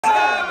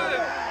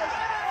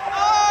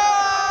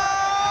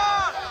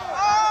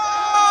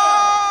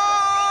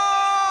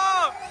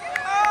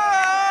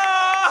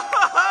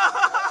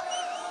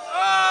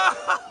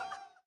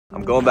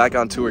I'm going back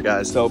on tour,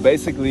 guys. So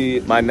basically,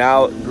 my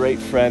now great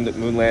friend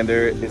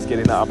Moonlander is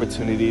getting the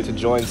opportunity to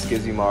join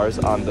Skizzy Mars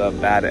on the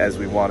Bad As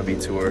We Wanna Be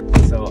tour.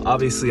 So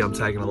obviously I'm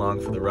tagging along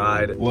for the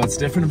ride. What's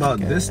different about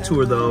this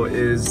tour though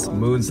is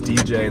Moon's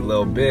DJ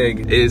Lil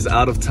Big is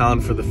out of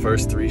town for the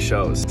first 3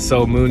 shows.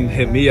 So Moon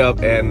hit me up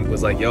and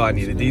was like, yo, I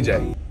need a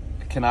DJ.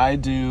 Can I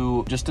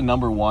do just a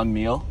 #1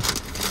 meal?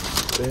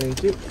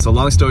 Thank you. So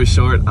long story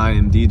short, I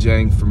am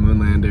DJing for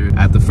Moonlander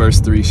at the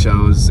first 3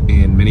 shows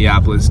in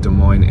Minneapolis, Des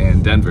Moines,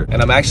 and Denver.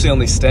 And I'm actually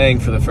only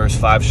staying for the first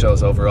 5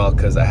 shows overall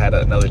because I had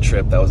another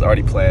trip that was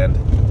already planned.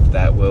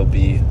 That will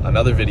be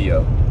another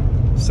video,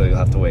 so you'll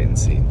have to wait and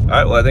see. All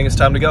right, well, I think it's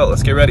time to go.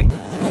 Let's get ready.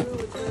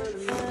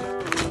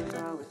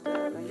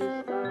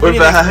 We're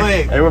back.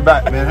 Hey, we're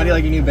back, man. How do you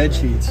like your new bed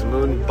sheets?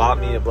 Moon bought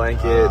me a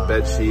blanket,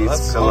 bed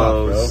sheets,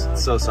 pillows. Soft,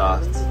 so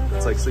soft.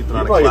 It's like sleeping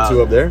on a cloud. You probably get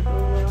 2 up there.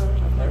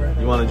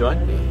 You want to join?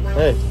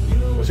 Hey,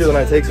 we'll see where the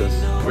night takes us.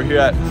 We're here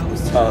at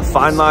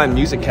Fine Line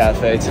Music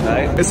Cafe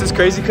tonight. This is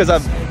crazy because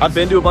I've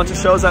been to a bunch of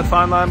shows at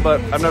Fine Line, but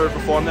I've never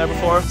performed there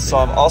before. So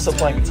I'm also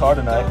playing guitar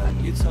tonight.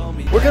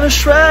 We're gonna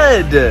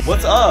shred.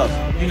 What's up?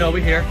 You know,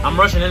 we're here. I'm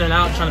rushing in and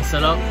out trying to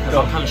set up because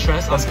I'm kind of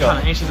stressed. I'm kind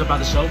of anxious about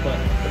the show, but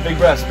big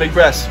breaths, big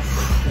breaths.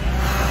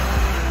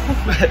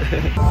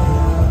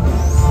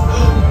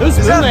 Who's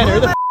Moonlander? Who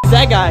the f is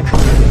that guy?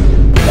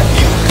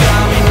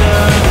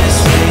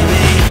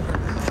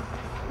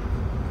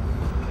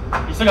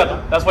 You still got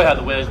the, that's why I had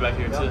the wedge back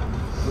here too.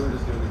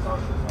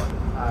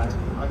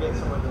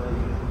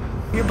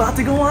 You're about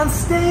to go on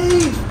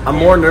stage. I'm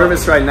more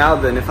nervous right now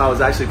than if I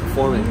was actually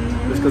performing,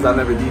 just because I've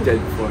never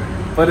DJ'd before.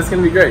 But it's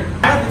gonna be great.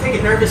 I have to take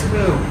a nervous poo.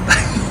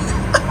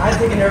 I have to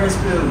take a nervous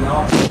poo,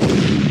 no.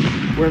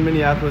 We're in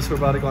Minneapolis. We're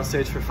about to go on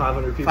stage for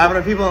 500 people.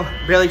 500 people.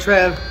 Barely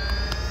Trev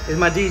is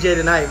my DJ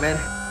tonight, man.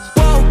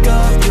 Woke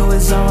up, you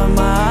was on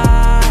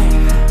my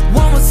mind.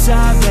 One more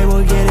time, they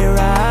will get it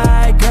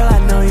right. Girl, I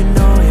know you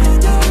know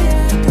it.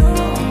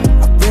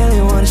 I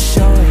really wanna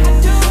show it.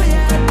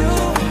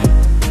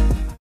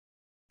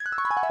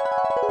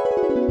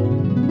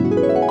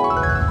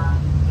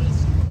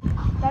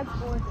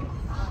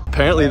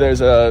 Apparently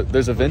there's a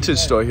vintage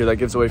store here that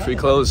gives away free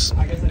clothes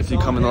if you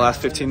come in the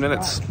last 15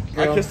 minutes.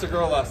 I kissed a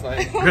girl last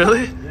night.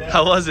 Really? Yeah.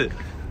 How was it?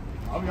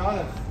 I'll be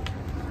honest.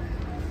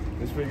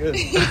 It's pretty good.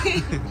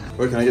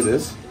 Where can I get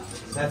this?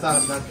 That's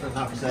not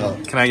for sale.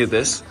 Can I get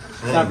this?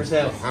 It's not for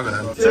sale. My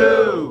bad.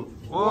 2,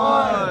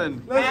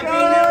 1. Let's go!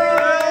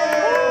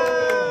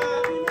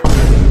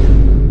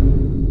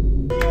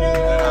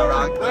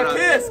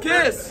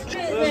 Kiss!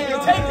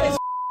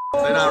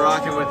 They're not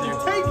rocking with you.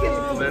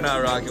 They're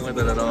not rocking with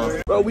it at all.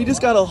 Bro, we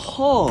just got a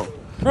haul.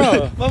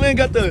 Bro, my man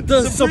got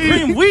the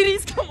Supreme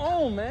Wheaties? Come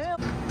on, man.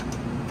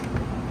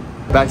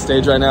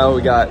 Backstage right now,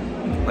 we got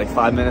like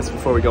 5 minutes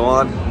before we go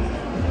on.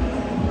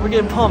 We're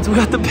getting pumped. We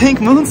got the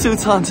pink moon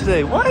suits on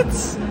today. What?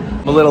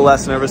 I'm a little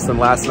less nervous than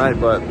last night,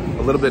 but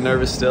a little bit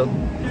nervous still.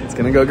 It's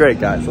gonna go great,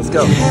 guys. Let's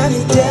go.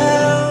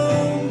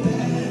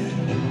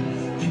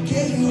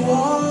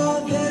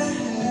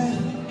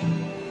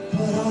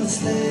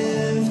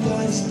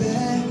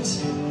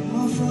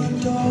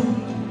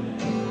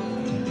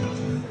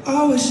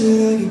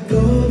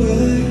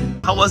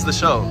 How was the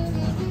show?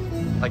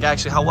 Like,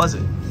 actually, how was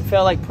it? It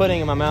felt like pudding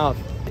in my mouth.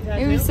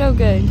 It was so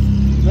good.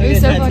 It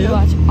was so fun to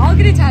watch. I'll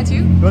get a tattoo.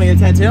 You want to get a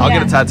tattoo? I'll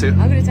get a tattoo.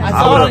 I'll get a tattoo.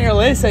 I saw it on your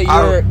list that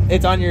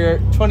it's on your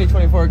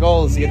 2024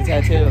 goals to get a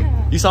tattoo.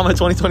 You saw my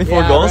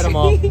 2024 Yeah, goals? I read them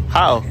all.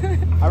 How?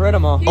 I read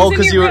them all. Oh,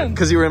 because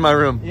you were in my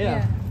room.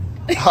 Yeah.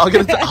 I'll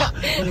get a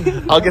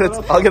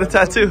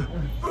tattoo.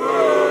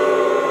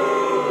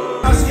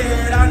 I'm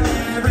scared I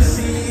never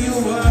see you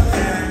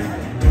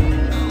again.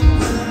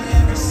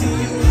 Never see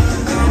you.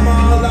 I'm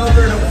all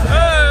over the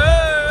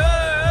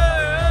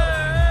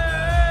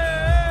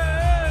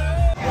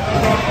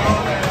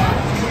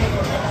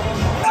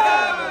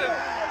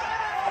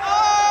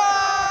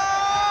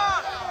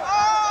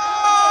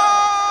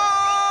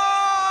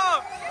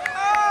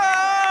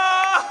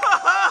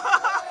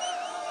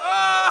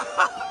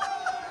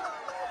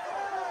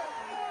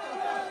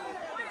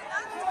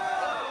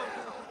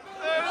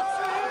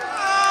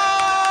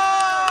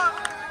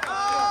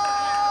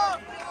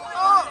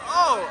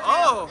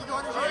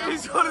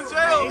He's going to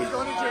jail. He's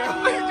going to jail.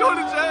 He's going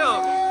to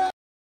jail.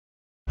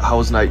 How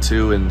was night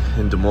 2 in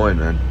Des Moines,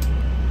 man?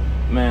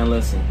 Man,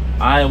 listen,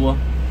 Iowa,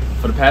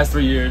 for the past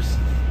 3 years,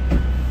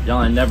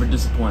 y'all ain't never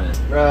disappointed.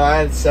 Bro, I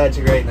had such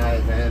a great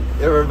night, man.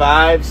 There were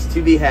vibes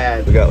to be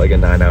had. We got like a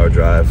 9-hour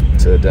drive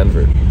to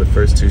Denver. The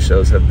first 2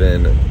 shows have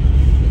been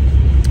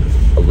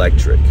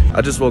electric.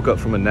 I just woke up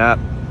from a nap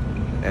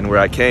and we're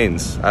at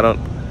Canes. I don't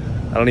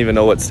even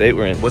know what state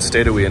we're in. What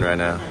state are we in right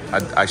now?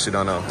 I actually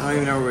don't know. I don't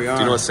even know where we are.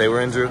 Do you know what state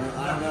we're in, Drew? I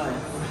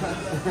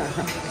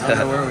don't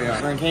know where we are.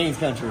 We're in Canes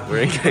country. We're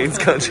in Canes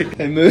country.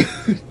 Hey, Moon.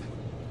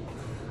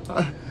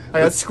 I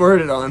got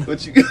squirted on.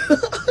 What you got?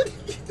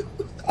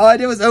 All I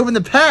did was open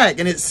the pack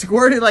and it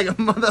squirted like a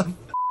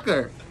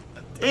motherfucker.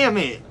 Damn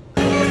it.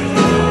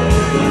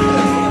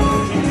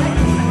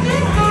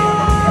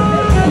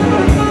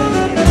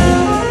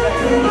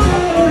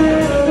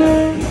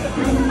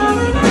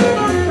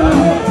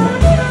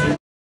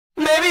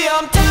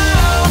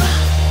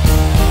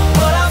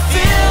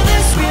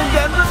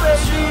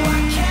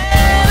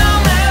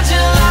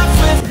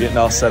 getting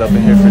all set up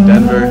in here for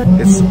Denver.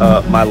 It's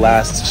my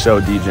last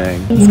show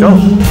DJing. Let's go.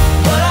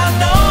 But I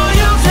know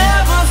you've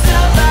never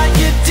felt like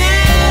you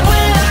did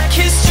when I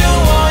kissed you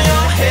on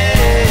your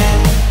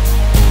head.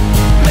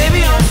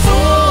 Maybe I'm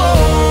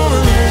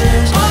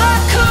foolish, but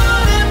I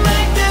couldn't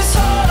make this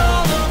hard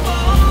on the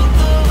both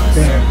of us.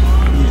 Bear,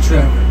 you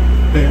Trevor.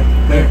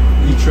 Bear,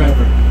 you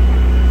Trevor.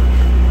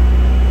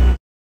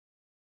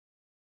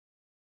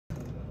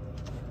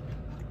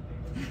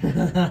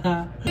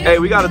 Hey,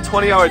 we got a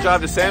 20-hour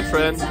drive to San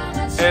Fran,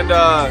 and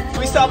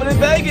we stopping in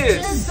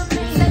Vegas.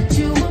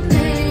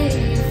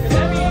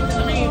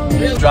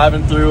 We're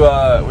driving through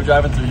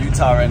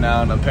Utah right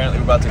now, and apparently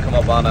we're about to come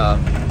up on a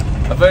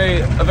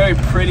very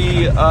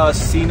pretty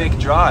scenic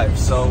drive.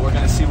 So we're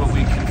gonna see what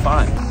we can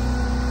find.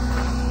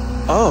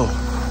 Oh.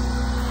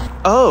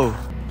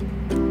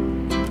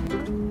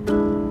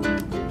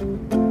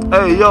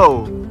 Hey,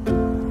 yo,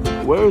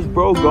 where is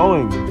bro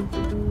going?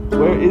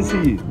 Where is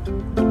he?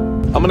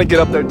 I'm gonna get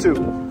up there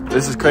too.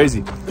 This is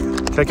crazy.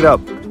 Check it out.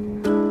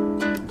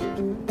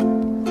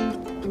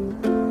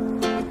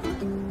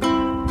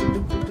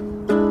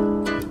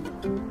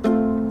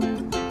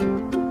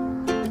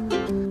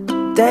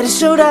 Daddy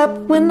showed up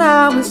when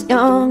I was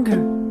younger.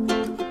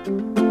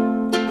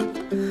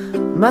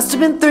 Must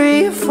have been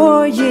 3 or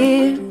 4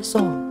 years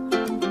old.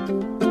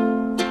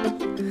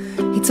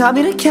 He taught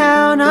me to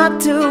count up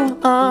to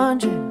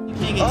 100.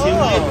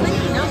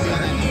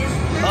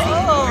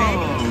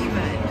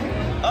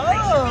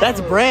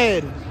 That's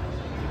bread.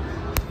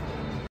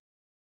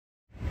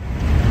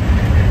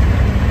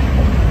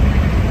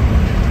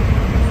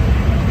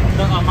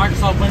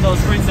 Microsoft Windows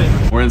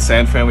screensaver. We're in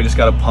San Fran. We just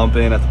got to pump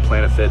in at the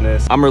Planet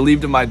Fitness. I'm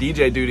relieved of my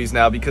DJ duties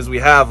now because we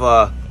have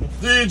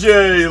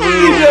DJ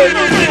Lou.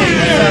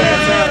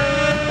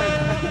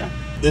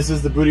 This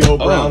is the booty hole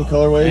brown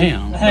colorway.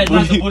 Damn. Hey,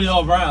 not the booty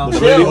hole brown. The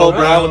booty hole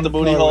brown with the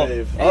booty hole.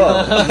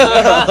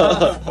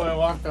 Oh. Boy, I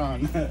walked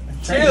on.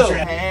 Chill.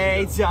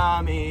 Hey,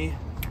 Tommy.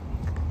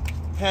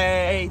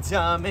 Hey,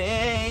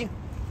 Tommy.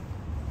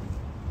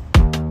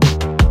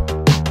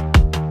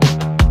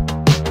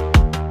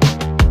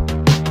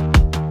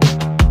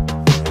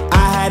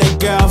 I had a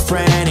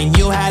girlfriend and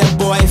you had a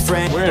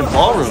boyfriend. We're in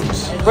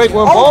ballrooms. Wait,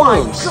 we're in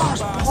ballrooms.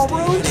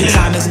 The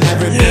time has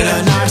never been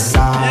on our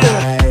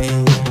side.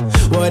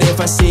 What if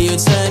I see you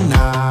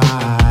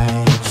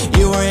tonight?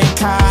 You were in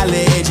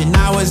college and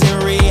I was in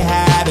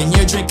rehab, and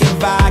you're drinking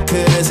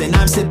vodkas and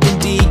I'm sipping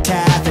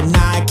decaf, and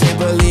I can't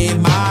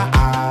believe my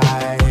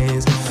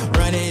eyes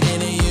running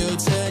into you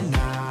tonight.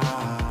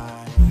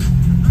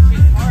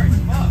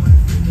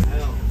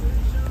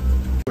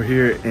 We're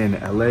here in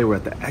LA. We're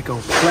at the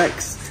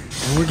Echoplex,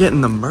 and we're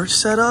getting the merch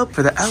set up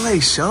for the LA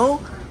show.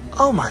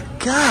 Oh my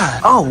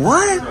God. Oh,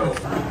 what?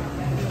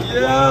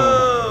 Yo.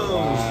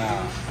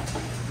 Wow.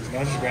 Did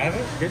I just grab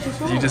it? Get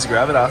yourself? Did you just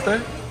grab it out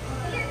there?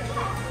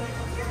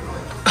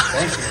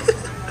 Thank you.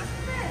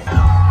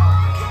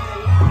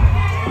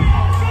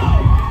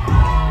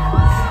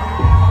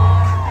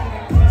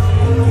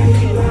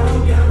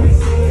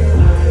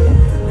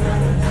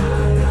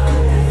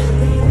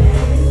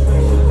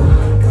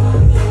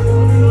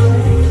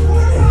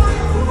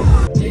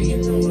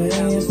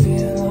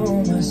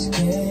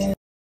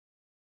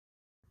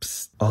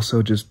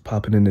 Also, just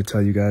popping in to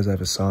tell you guys I have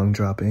a song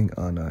dropping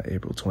on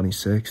April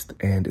 26th,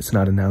 and it's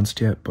not announced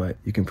yet, but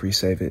you can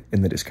pre-save it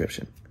in the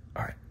description.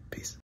 All right.